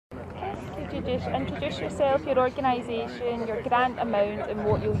introduce yourself, your organisation, your grant amount and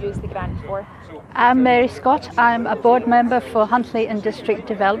what you'll use the grant for. I'm Mary Scott. I'm a board member for Huntly and District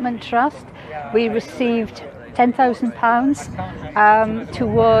Development Trust. We received £10,000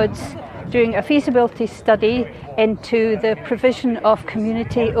 towards doing a feasibility study into the provision of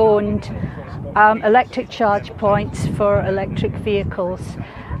community-owned electric charge points for electric vehicles.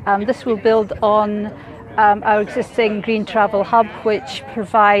 This will build on our existing Green Travel Hub, which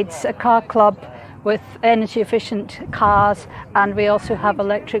provides a car club with energy efficient cars, and we also have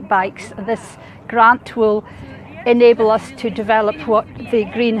electric bikes. This grant will enable us to develop what the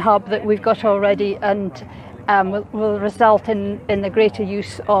Green Hub that we've got already, and will result in the greater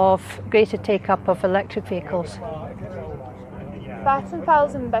take-up of electric vehicles.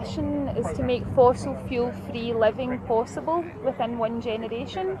 Vattenfall's ambition is to make fossil fuel-free living possible within one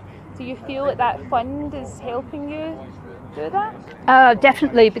generation. Do you feel that fund is helping you do that?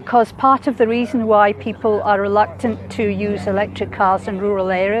 Definitely, because part of the reason why people are reluctant to use electric cars in rural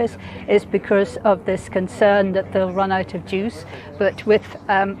areas is because of this concern that they'll run out of juice. But with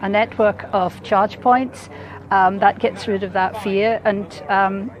a network of charge points, that gets rid of that fear, and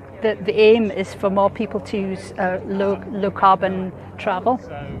the aim is for more people to use low carbon travel.